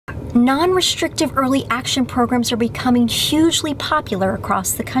Non-restrictive early action programs are becoming hugely popular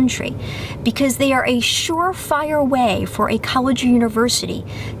across the country because they are a surefire way for a college or university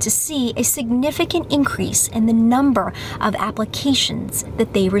to see a significant increase in the number of applications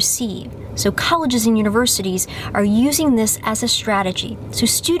that they receive. So colleges and universities are using this as a strategy. So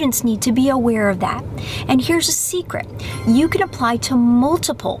students need to be aware of that. And here's a secret. You can apply to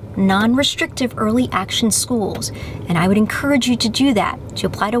multiple non-restrictive early action schools. And I would encourage you to do that, to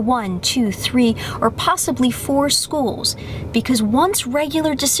apply to 1, 2, 3, or possibly 4 schools. Because once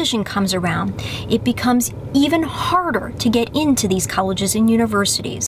regular decision comes around, it becomes even harder to get into these colleges and universities.